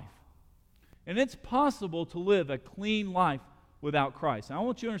clean life. And it's possible to live a clean life without Christ. Now, I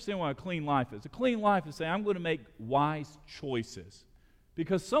want you to understand what a clean life is. A clean life is saying, I'm going to make wise choices.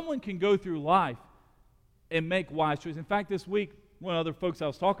 Because someone can go through life and make wise choices. In fact, this week, one of the other folks I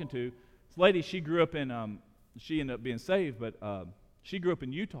was talking to, this lady, she grew up in, she ended up being saved, but she grew up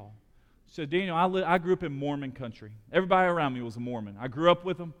in Utah. She said, Daniel, I grew up in Mormon country. Everybody around me was a Mormon. I grew up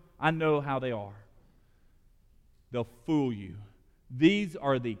with them. I know how they are. They'll fool you. These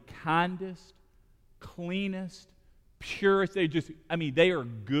are the kindest, cleanest, purest. They are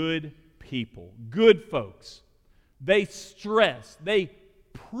good people, good folks. They stress, they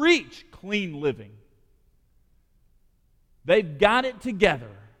preach clean living. They've got it together,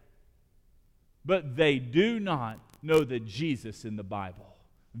 but they do not know the Jesus in the Bible.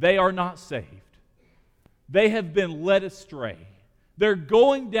 They are not saved. They have been led astray. They're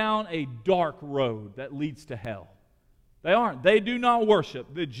going down a dark road that leads to hell. They aren't. They do not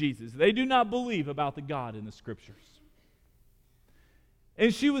worship the Jesus. They do not believe about the God in the Scriptures.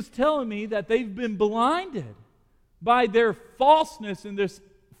 And she was telling me that they've been blinded by their falseness and this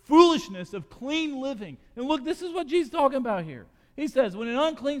foolishness of clean living. And look, this is what Jesus is talking about here. He says, when an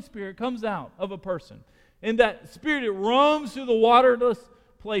unclean spirit comes out of a person, and that spirit, it roams through the waterless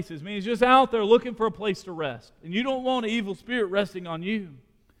places, means just out there looking for a place to rest. And you don't want an evil spirit resting on you.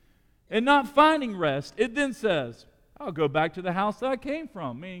 And not finding rest, it then says, I'll go back to the house that I came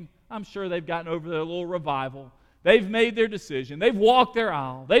from. Meaning, I'm sure they've gotten over their little revival. They've made their decision. They've walked their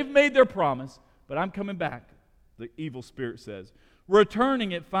aisle. They've made their promise. But I'm coming back, the evil spirit says.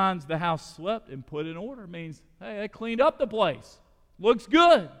 Returning, it finds the house swept and put in order. Means, hey, I cleaned up the place. Looks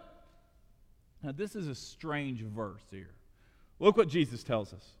good. Now, this is a strange verse here. Look what Jesus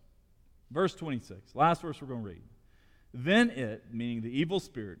tells us. Verse 26, last verse we're going to read. Then it, meaning the evil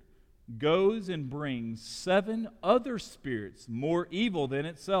spirit, goes and brings 7 other spirits more evil than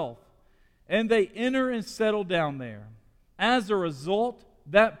itself, and they enter and settle down there. As a result,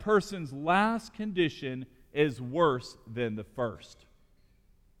 that person's last condition is worse than the first.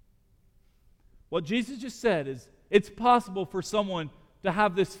 What Jesus just said is it's possible for someone to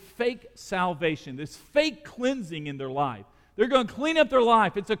have this fake salvation, this fake cleansing in their life. They're going to clean up their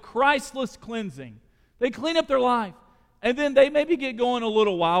life. It's a Christless cleansing. They clean up their life, and then they maybe get going a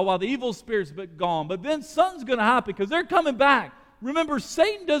little while the evil spirit's been gone. But then something's going to happen because they're coming back. Remember,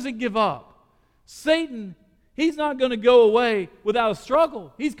 Satan doesn't give up. Satan, he's not going to go away without a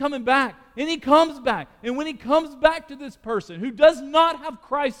struggle. He's coming back, and he comes back. And when he comes back to this person who does not have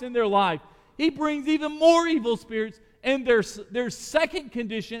Christ in their life, he brings even more evil spirits, and their second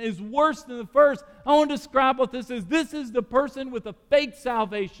condition is worse than the first. I want to describe what this is. This is the person with a fake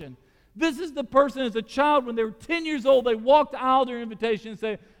salvation. This is the person as a child, when they were 10 years old, they walked the aisle during invitation and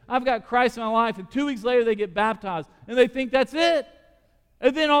say, I've got Christ in my life, and 2 weeks later they get baptized, and they think that's it.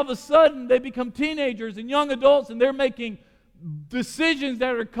 And then all of a sudden they become teenagers and young adults, and they're making decisions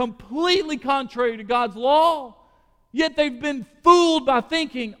that are completely contrary to God's law. Yet they've been fooled by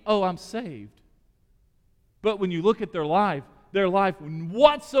thinking, oh, I'm saved. But when you look at their life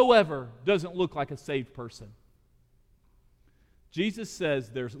whatsoever doesn't look like a saved person. Jesus says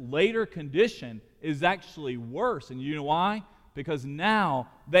their later condition is actually worse. And you know why? Because now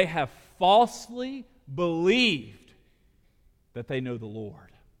they have falsely believed that they know the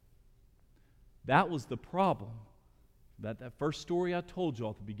Lord. That was the problem. That first story I told you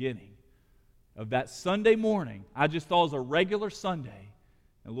at the beginning of that Sunday morning, I just thought it was a regular Sunday.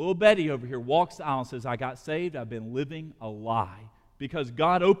 And little Betty over here walks the aisle and says, I got saved. I've been living a lie. Because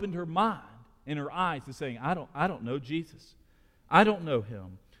God opened her mind and her eyes to saying, I don't know Jesus. I don't know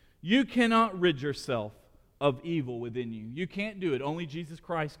Him. You cannot rid yourself of evil within you. You can't do it. Only Jesus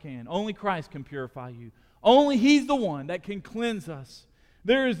Christ can. Only Christ can purify you. Only He's the one that can cleanse us.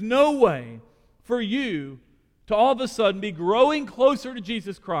 There is no way for you to all of a sudden be growing closer to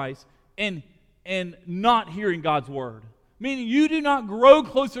Jesus Christ and not hearing God's Word. Meaning you do not grow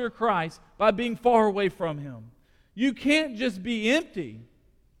closer to Christ by being far away from Him. You can't just be empty.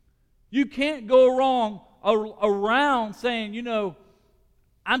 You can't go around saying,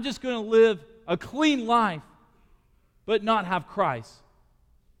 I'm just going to live a clean life, but not have Christ.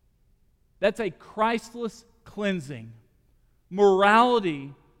 That's a Christless cleansing.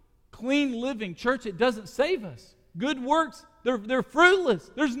 Morality, clean living. Church, it doesn't save us. Good works, they're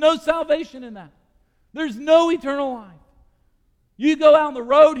fruitless. There's no salvation in that. There's no eternal life. You go out on the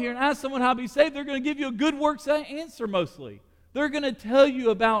road here and ask someone how to be saved, they're going to give you a good works answer mostly. They're going to tell you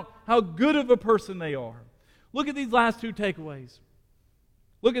about how good of a person they are. Look at these last 2 takeaways.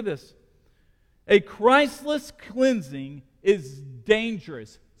 Look at this. A Christless cleansing is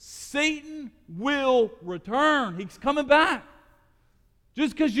dangerous. Satan will return. He's coming back.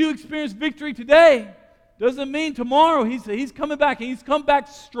 Just because you experience victory today doesn't mean tomorrow he's coming back, and he's come back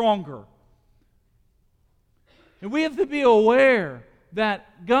stronger. And we have to be aware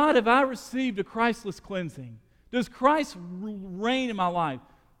that, God, have I received a Christless cleansing? Does Christ reign in my life?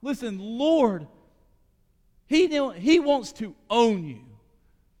 Listen, Lord, He wants to own you.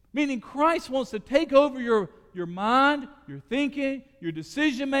 Meaning Christ wants to take over your mind, your thinking, your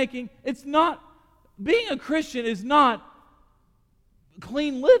decision-making. It's not, being a Christian is not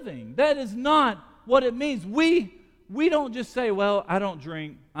clean living. That is not what it means. We we don't just say, well, I don't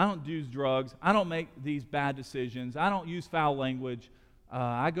drink, I don't use drugs, I don't make these bad decisions, I don't use foul language,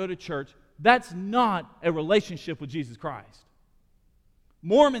 I go to church. That's not a relationship with Jesus Christ.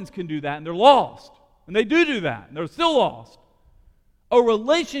 Mormons can do that, and they're lost. And they do that, and they're still lost. A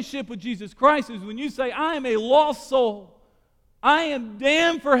relationship with Jesus Christ is when you say, I am a lost soul. I am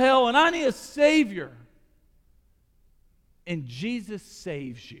damned for hell, and I need a Savior. And Jesus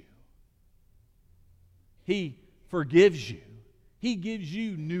saves you. He forgives you. He gives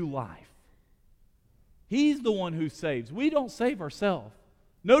you new life. He's the one who saves. We don't save ourselves.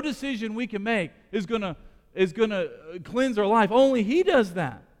 No decision we can make is going to cleanse our life. Only He does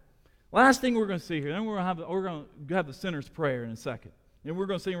that. Last thing we're going to see here, then we're going to have the sinner's prayer in a second. And we're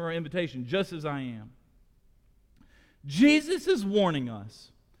going to sing our invitation, Just As I Am. Jesus is warning us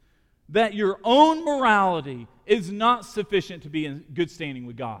that your own morality is not sufficient to be in good standing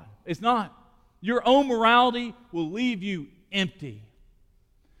with God. It's not. Your own morality will leave you empty.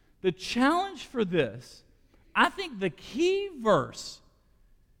 The challenge for this, I think the key verse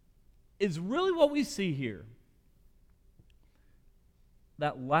is really what we see here.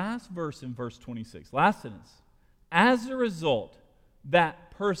 That last verse in verse 26, last sentence. As a result,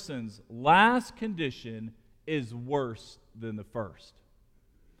 that person's last condition is worse than the first.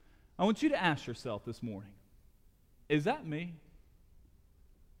 I want you to ask yourself this morning, is that me?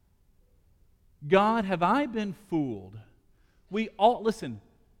 God, have I been fooled? All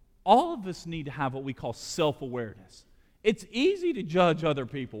of us need to have what we call self-awareness. It's easy to judge other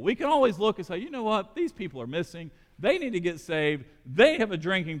people. We can always look and say, you know what, these people are missing. They need to get saved. They have a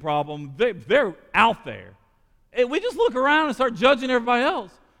drinking problem. They're out there. And we just look around and start judging everybody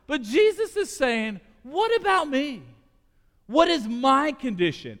else. But Jesus is saying, what about me? What is my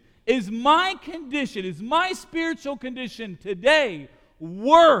condition? Is my spiritual condition today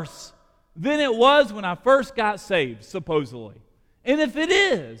worse than it was when I first got saved, supposedly? And if it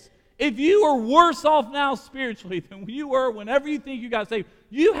is, if you are worse off now spiritually than you were whenever you think you got saved,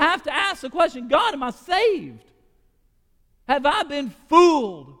 you have to ask the question, God, am I saved? Have I been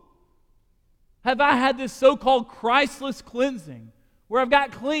fooled? Have I had this so-called Christless cleansing where I've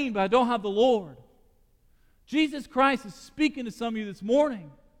got clean but I don't have the Lord? Jesus Christ is speaking to some of you this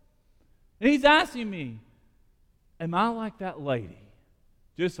morning. And He's asking me, am I like that lady?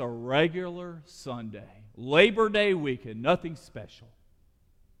 Just a regular Sunday, Labor Day weekend, nothing special.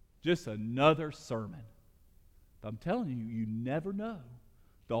 Just another sermon. But I'm telling you, you never know.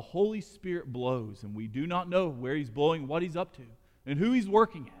 The Holy Spirit blows, and we do not know where He's blowing, what He's up to, and who He's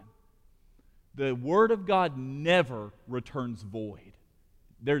working in. The Word of God never returns void.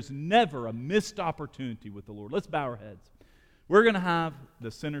 There's never a missed opportunity with the Lord. Let's bow our heads. We're going to have the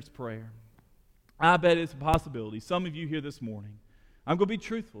sinner's prayer. I bet it's a possibility. Some of you here this morning, I'm going to be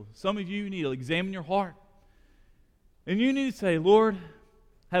truthful. Some of you need to examine your heart. And you need to say, Lord,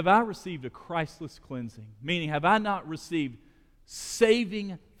 have I received a Christless cleansing? Meaning, have I not received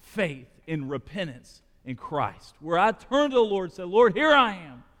saving faith in repentance in Christ? Where I turn to the Lord and say, Lord, here I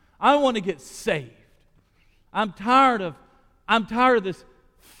am. I want to get saved. I'm tired of this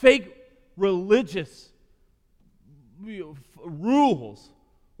fake religious rules.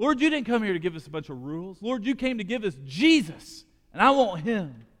 Lord, you didn't come here to give us a bunch of rules. Lord, you came to give us Jesus, and I want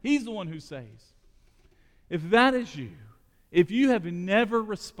Him. He's the one who saves. If that is you, if you have never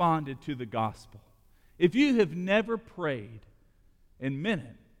responded to the gospel, if you have never prayed and meant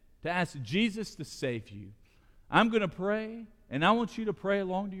it to ask Jesus to save you, I'm going to pray, and I want you to pray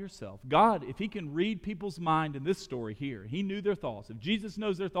along to yourself. God, if He can read people's mind in this story here, He knew their thoughts. If Jesus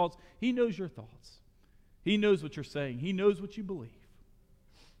knows their thoughts, He knows your thoughts. He knows what you're saying. He knows what you believe.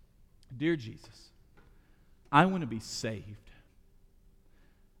 Dear Jesus, I want to be saved.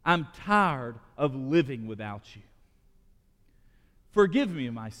 I'm tired of living without you. Forgive me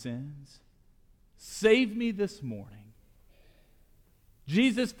of my sins. Save me this morning.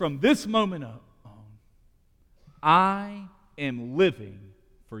 Jesus, from this moment on, I am living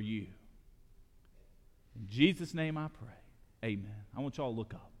for you. In Jesus' name I pray. Amen. I want y'all to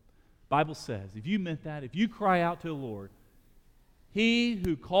look up. Bible says, if you meant that, if you cry out to the Lord, he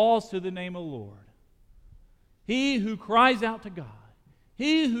who calls to the name of the Lord, he who cries out to God,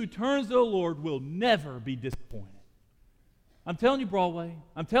 he who turns to the Lord will never be disappointed. I'm telling you, Broadway,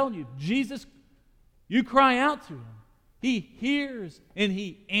 I'm telling you, Jesus, you cry out to Him. He hears and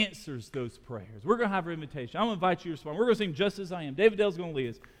He answers those prayers. We're going to have our invitation. I'm going to invite you to respond. We're going to sing Just As I Am. David Dale's going to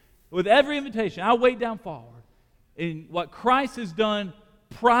lead us. With every invitation, I'll wait down forward. In what Christ has done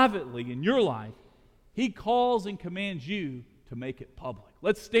privately in your life, He calls and commands you to make it public.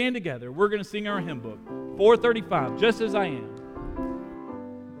 Let's stand together. We're going to sing our hymn book, 435, Just As I Am.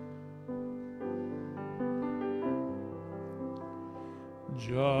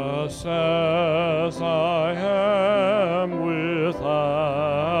 Just as I am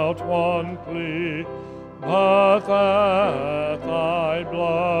without one plea, but that thy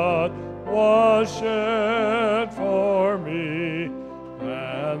blood was shed for me,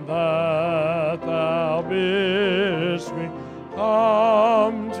 and that thou bidst me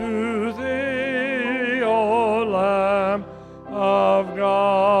come to thee, O Lamb of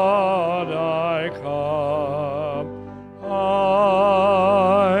God, I come.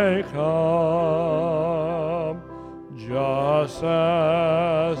 I come, just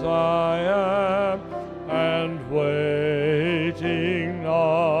as I am, and waiting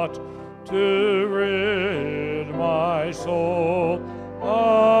not to rid my soul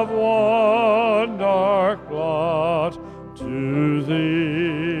of one dark blot, to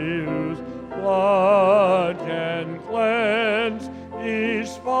thee whose blood can cleanse each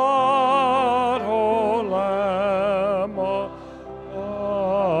spot, O Lamb of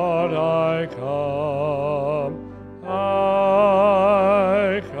God, I come,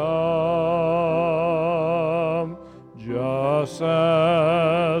 I come, just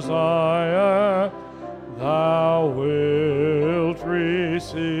as I am, thou wilt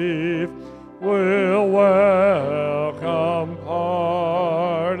receive, will welcome,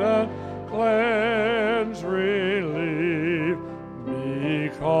 pardon, cleanse, relieve,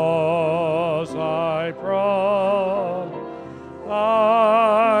 because I promise,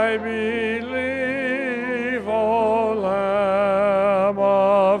 I believe, O Lamb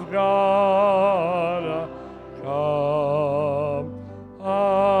of God, come,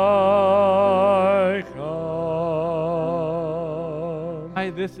 I come.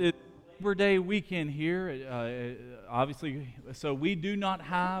 Hi, this is Labor Day weekend here, obviously, so we do not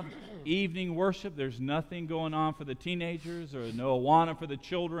have evening worship. There's nothing going on for the teenagers, or no Awana for the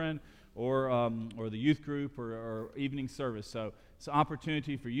children, or the youth group, or evening service. So it's an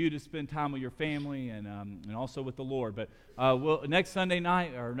opportunity for you to spend time with your family and also with the Lord. But next Sunday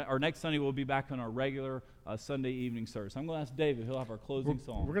night, or next Sunday, we'll be back on our regular Sunday evening service. I'm going to ask David. He'll have our closing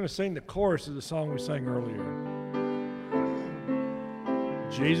song. We're going to sing the chorus of the song we sang earlier.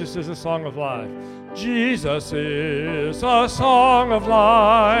 Jesus is a song of life. Jesus is a song of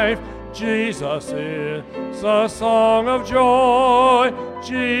life. Jesus is the song of joy.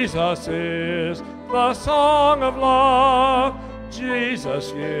 Jesus is the song of love.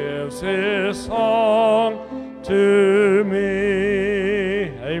 Jesus gives his song to me.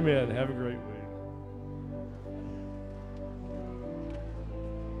 Amen. Have a great week.